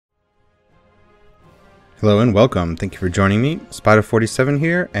Hello and welcome. Thank you for joining me. Spider47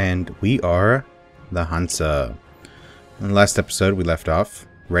 here, and we are the Hansa. In the last episode, we left off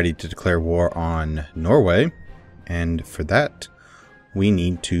ready to declare war on Norway, and for that, we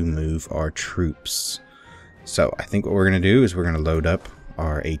need to move our troops. So I think what we're going to do is we're going to load up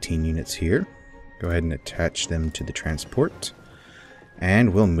our 18 units here, go ahead and attach them to the transport,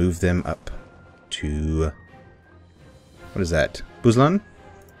 and we'll move them up to, what is that, Buzlan?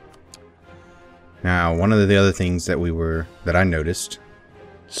 Now, one of the other things that I noticed,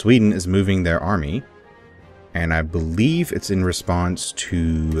 Sweden is moving their army, and I believe it's in response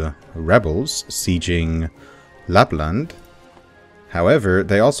to rebels sieging Lapland. However,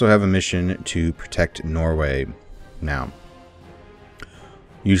 they also have a mission to protect Norway. Now,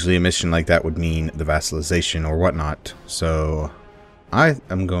 usually a mission like that would mean the vassalization or whatnot, so I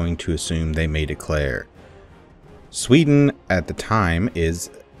am going to assume they may declare. Sweden at the time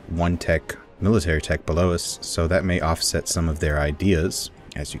is military tech below us, so that may offset some of their ideas.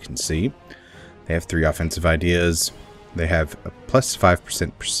 As you can see, they have 3 offensive ideas. They have a plus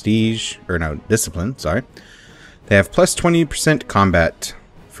 5% prestige, or no, discipline, sorry. They have plus 20% combat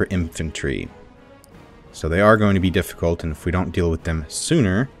for infantry. So they are going to be difficult, and if we don't deal with them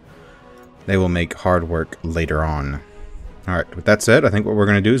sooner, they will make hard work later on. Alright, with that said, I think what we're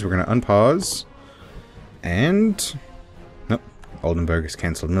going to do is we're going to unpause, and nope, Oldenburg has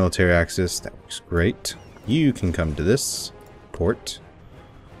cancelled military access. That works great. You can come to this port.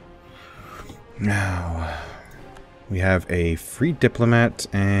 Now, we have a free diplomat,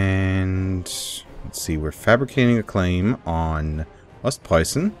 and let's see, we're fabricating a claim on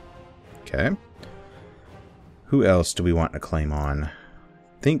Ostpreußen. Okay. Who else do we want a claim on?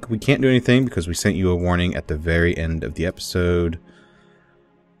 I think we can't do anything because we sent you a warning at the very end of the episode.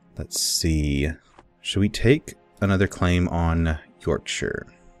 Let's see. Should we take another claim on Yorkshire?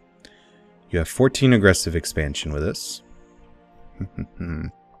 You have 14 aggressive expansion with us.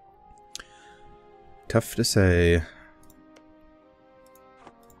 Tough to say.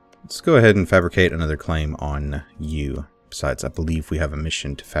 Let's go ahead and fabricate another claim on you. Besides, I believe we have a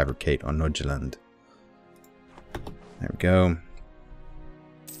mission to fabricate on Nordjylland. There we go.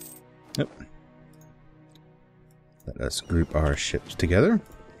 Yep. Let us group our ships together.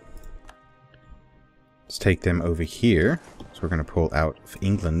 Let's take them over here. So we're going to pull out of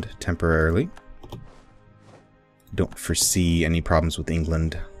England temporarily. Don't foresee any problems with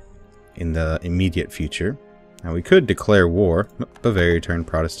England in the immediate future. Now we could declare war. Bavaria turned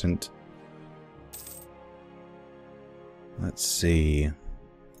Protestant. Let's see.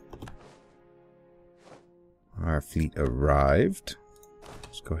 Our fleet arrived.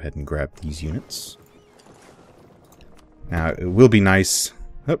 Let's go ahead and grab these units. Now it will be nice.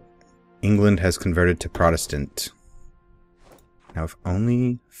 Oh, England has converted to Protestant. Now if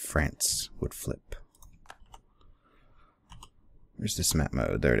only France would flip. Where's this map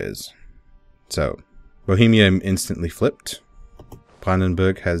mode? There it is. So, Bohemia instantly flipped.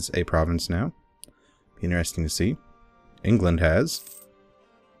 Brandenburg has a province now. Be interesting to see. England has.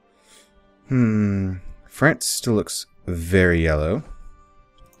 France still looks very yellow.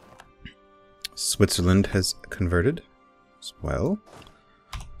 Switzerland has converted as well.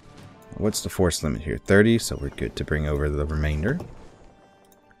 What's the force limit here? 30, so we're good to bring over the remainder.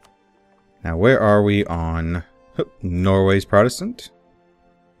 Now, where are we on Norway's Protestant?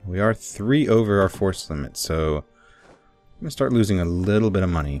 We are 3 over our force limit, so I'm going to start losing a little bit of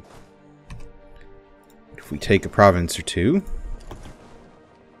money. If we take a province or 2,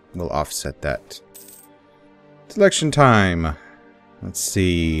 we'll offset that. It's election time. Let's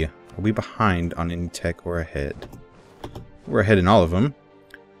see. Are we behind on any tech or ahead? We're ahead in all of them.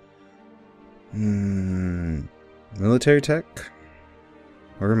 Military tech?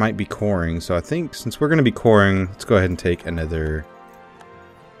 Or we might be coring, so I think since we're going to be coring, let's go ahead and take another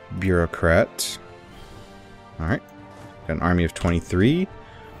bureaucrat. Alright. Got an army of 23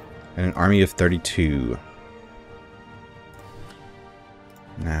 and an army of 32.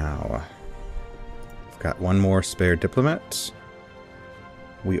 Now, I've got one more spare diplomat.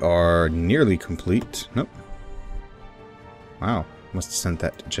 We are nearly complete. Nope. Wow. Must have sent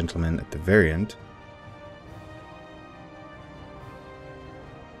that gentleman at the very end.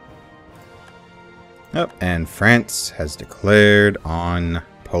 Oh, and France has declared on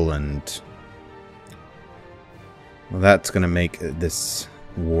Poland. Well, that's going to make this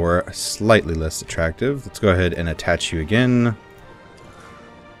war slightly less attractive. Let's go ahead and attach you again.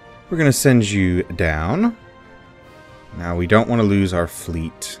 We're going to send you down. Now, we don't want to lose our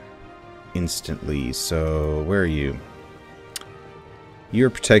fleet instantly, so where are you? You're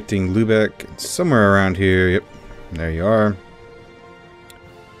protecting Lübeck, somewhere around here. Yep, there you are.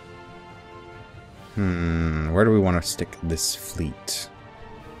 Where do we want to stick this fleet?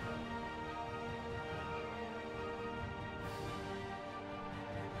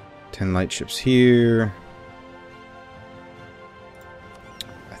 Ten light ships here.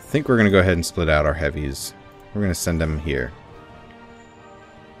 I think we're going to go ahead and split out our heavies. We're going to send them here.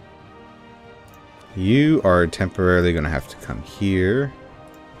 You are temporarily going to have to come here.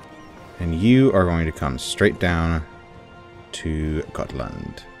 And you are going to come straight down to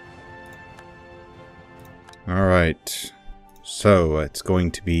Gotland. Alright. So, it's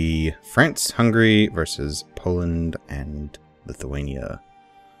going to be France, Hungary versus Poland and Lithuania.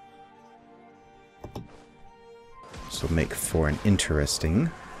 This will make for an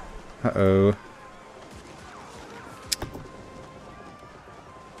interesting... Uh-oh.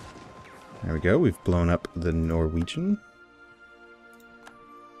 There we go. We've blown up the Norwegian.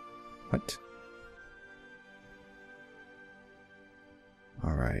 What?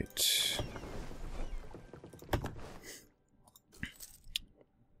 Alright.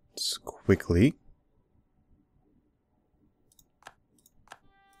 Let's quickly...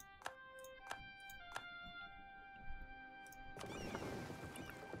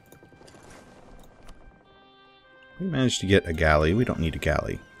 We managed to get a galley. We don't need a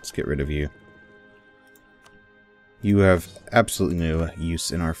galley. Let's get rid of you. You have absolutely no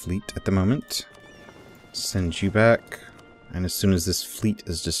use in our fleet at the moment. Send you back. And as soon as this fleet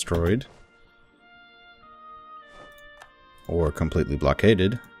is destroyed, or completely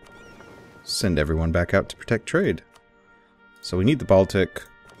blockaded, send everyone back out to protect trade. So we need the Baltic,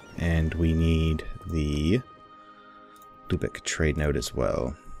 and we need the Lubeck trade node as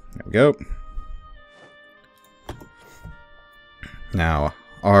well. There we go. Now,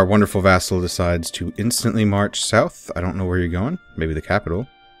 our wonderful vassal decides to instantly march south. I don't know where you're going. Maybe the capital.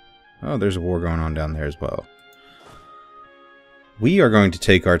 Oh, there's a war going on down there as well. We are going to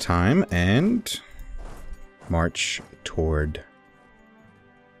take our time and march toward...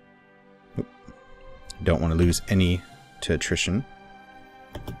 Don't want to lose any to attrition.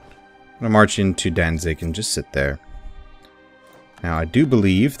 I'm going to march into Danzig and just sit there. Now, I do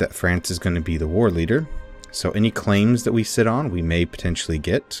believe that France is going to be the war leader. So any claims that we sit on, we may potentially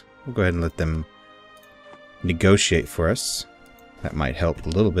get. We'll go ahead and let them negotiate for us. That might help a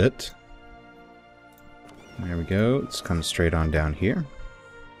little bit. There we go. Let's come straight on down here.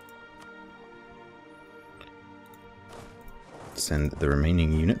 Send the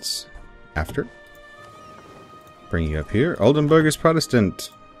remaining units after. Bring you up here. Oldenburg is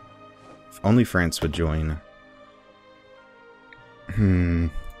Protestant. If only France would join.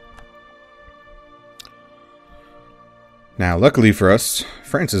 Now, luckily for us,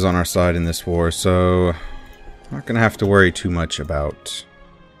 France is on our side in this war, so I'm not going to have to worry too much about...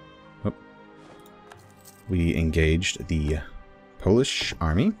 Oh. We engaged the Polish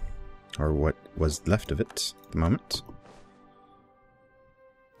army, or what was left of it at the moment.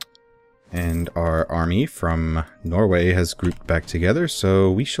 And our army from Norway has grouped back together,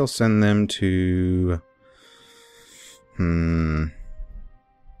 so we shall send them to... I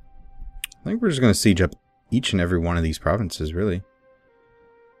think we're just going to siege up each and every one of these provinces, really.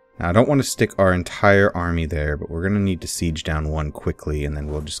 Now, I don't want to stick our entire army there, but we're going to need to siege down one quickly, and then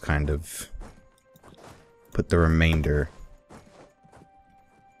we'll just kind of put the remainder.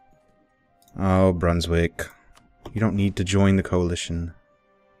 Oh, Brunswick. You don't need to join the coalition.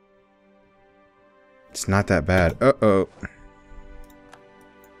 It's not that bad. Uh-oh.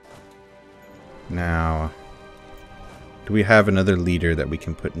 Now, do we have another leader that we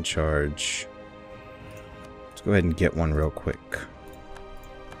can put in charge? Let's go ahead and get one real quick.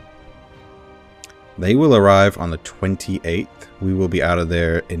 They will arrive on the 28th. We will be out of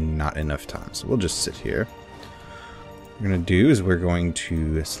there in not enough time, so we'll just sit here. What we're going to do is we're going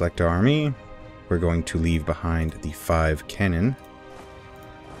to select our army. We're going to leave behind the 5 cannon.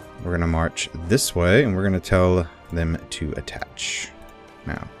 We're going to march this way, and we're going to tell them to attach.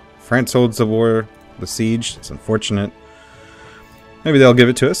 Now, France holds the war, the siege. It's unfortunate. Maybe they'll give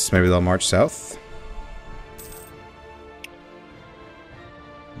it to us. Maybe they'll march south.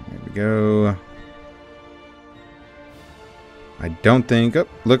 There we go. I don't think... Oh,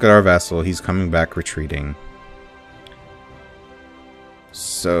 look at our vassal. He's coming back retreating.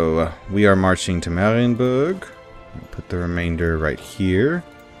 So, we are marching to Marienburg. Put the remainder right here.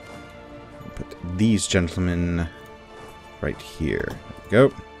 Put these gentlemen right here. There we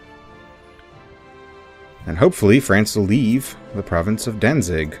go. And hopefully France will leave the province of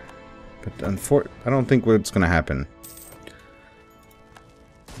Danzig. But I don't think what's going to happen.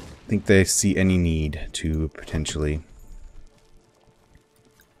 I think they see any need to potentially...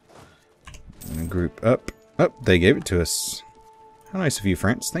 Group up. Oh, they gave it to us. How nice of you,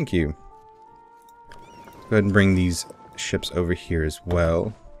 France. Thank you. Go ahead and bring these ships over here as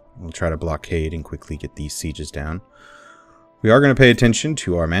well. We'll try to blockade and quickly get these sieges down. We are going to pay attention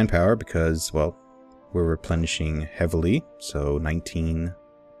to our manpower because, well, we're replenishing heavily. So 19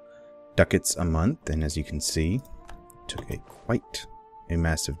 ducats a month, and as you can see, took quite a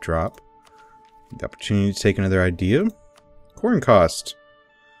massive drop. The opportunity to take another idea. Corn cost.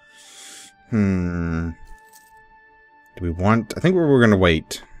 Do we want... I think we're going to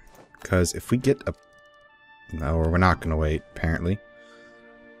wait. Because if we get a... No, we're not going to wait, apparently.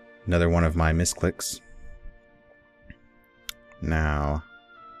 Another one of my misclicks. Now...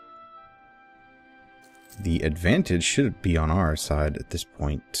 the advantage should be on our side at this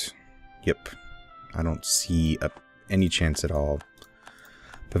point. Yep. I don't see any chance at all.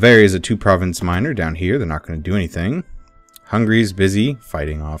 Bavaria is a 2-province minor down here. They're not going to do anything. Hungary's busy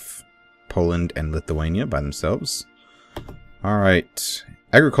fighting off Poland and Lithuania by themselves. Alright.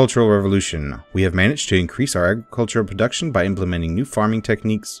 Agricultural revolution. We have managed to increase our agricultural production by implementing new farming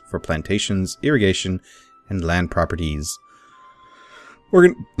techniques for plantations, irrigation, and land properties.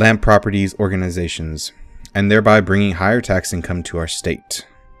 Organizations. And thereby bringing higher tax income to our state.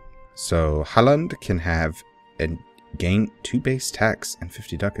 So Holland can have and gain 2 base tax and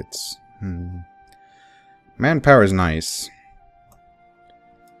 50 ducats. Manpower is nice.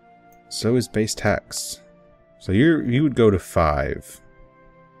 So is base tax. So you would go to 5.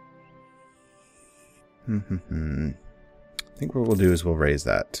 I think what we'll do is we'll raise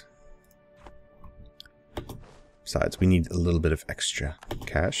that. Besides, we need a little bit of extra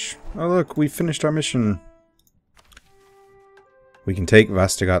cash. Oh look, we finished our mission. We can take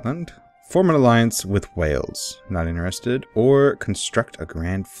Västergötland, form an alliance with Wales, not interested, or construct a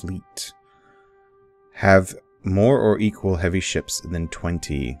grand fleet. Have more or equal heavy ships than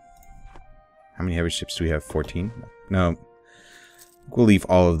 20. How many heavy ships do we have? 14? No. We'll leave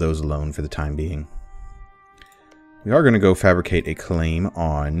all of those alone for the time being. We are going to go fabricate a claim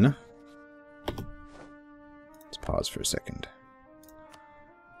on... Let's pause for a second.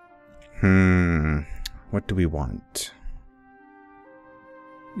 What do we want?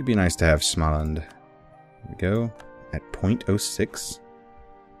 It'd be nice to have Småland. There we go. At 0.06.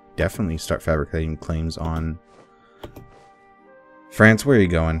 Definitely start fabricating claims on France. Where are you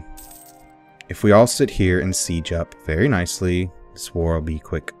going? If we all sit here and siege up very nicely, this war will be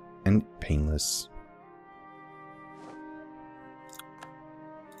quick and painless.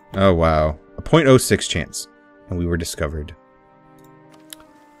 Oh wow. A 0.06 chance. And we were discovered.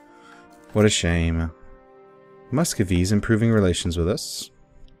 What a shame. Muscovy's improving relations with us.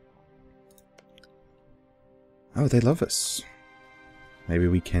 Oh, they love us. Maybe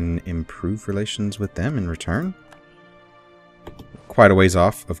we can improve relations with them in return? Quite a ways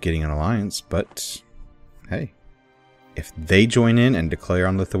off of getting an alliance, but hey. If they join in and declare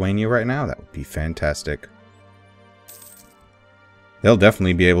on Lithuania right now, that would be fantastic. They'll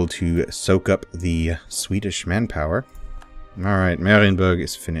definitely be able to soak up the Swedish manpower. Alright, Marienburg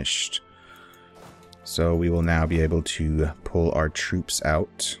is finished. So we will now be able to pull our troops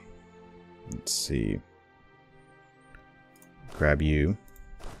out. Let's see. Grab you.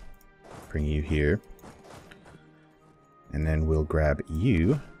 Bring you here. And then we'll grab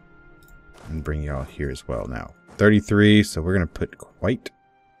you. And bring you all here as well now. 33, so we're going to put quite...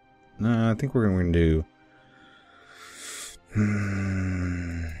 No, I think we're going to do... We're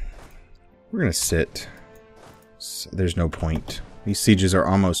going to sit. So there's no point. These sieges are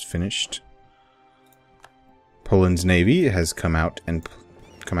almost finished. Poland's navy has come out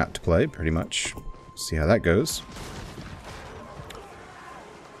to play, pretty much. See how that goes.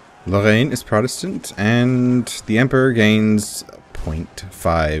 Lorraine is Protestant, and the Emperor gains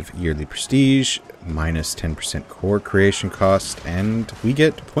 0.5 yearly prestige, minus 10% core creation cost, and we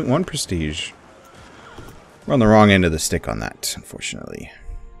get 0.1 prestige. We're on the wrong end of the stick on that, unfortunately.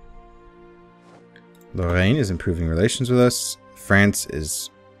 Lorraine is improving relations with us. France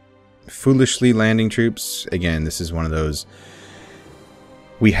is foolishly landing troops. Again, this is one of those...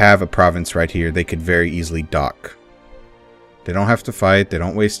 We have a province right here. They could very easily dock. They don't have to fight. They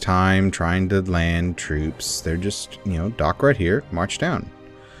don't waste time trying to land troops. They're just, you know, dock right here, march down.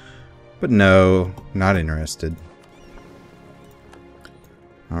 But no, not interested.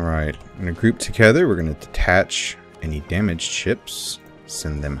 Alright, I'm going to group together. We're going to detach any damaged ships.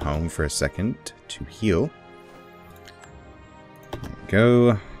 Send them home for a second to heal. There we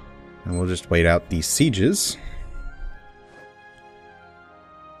go. And we'll just wait out these sieges.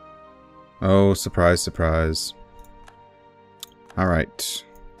 Oh, surprise, surprise. Alright.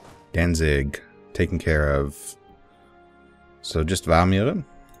 Danzig. Taken care of. So just Valmiera.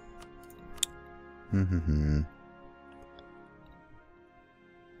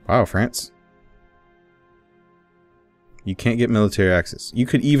 Wow, France. You can't get military access. You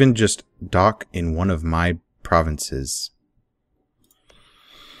could even just dock in one of my provinces.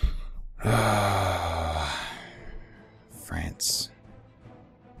 France.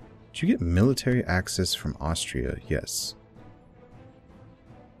 Did you get military access from Austria? Yes.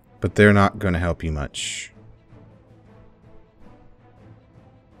 But they're not going to help you much.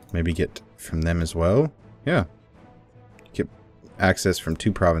 Maybe get from them as well? Yeah. Get access from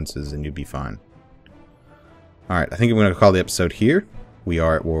 2 provinces and you'd be fine. Alright, I think I'm going to call the episode here. We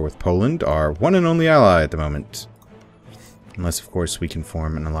are at war with Poland, our one and only ally at the moment. Unless, of course, we can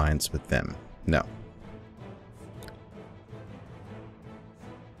form an alliance with them. No.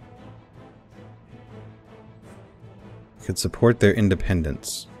 Could support their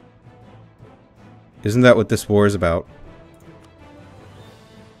independence. Isn't that what this war is about?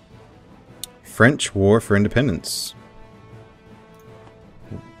 French War for Independence.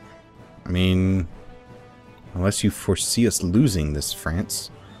 I mean, unless you foresee us losing this, France.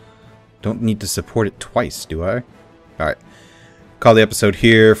 Don't need to support it twice, do I? Alright. Call the episode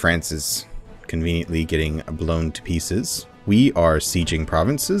here. France is conveniently getting blown to pieces. We are sieging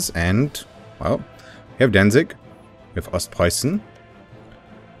provinces, and, well, we have Danzig. We have Ostpreußen.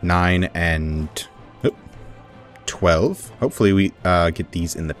 9 and 12. Hopefully we get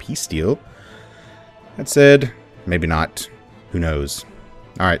these in the peace deal. That said, maybe not. Who knows?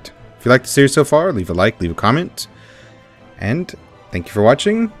 Alright. If you like the series so far, leave a like, leave a comment. And thank you for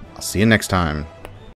watching. I'll see you next time.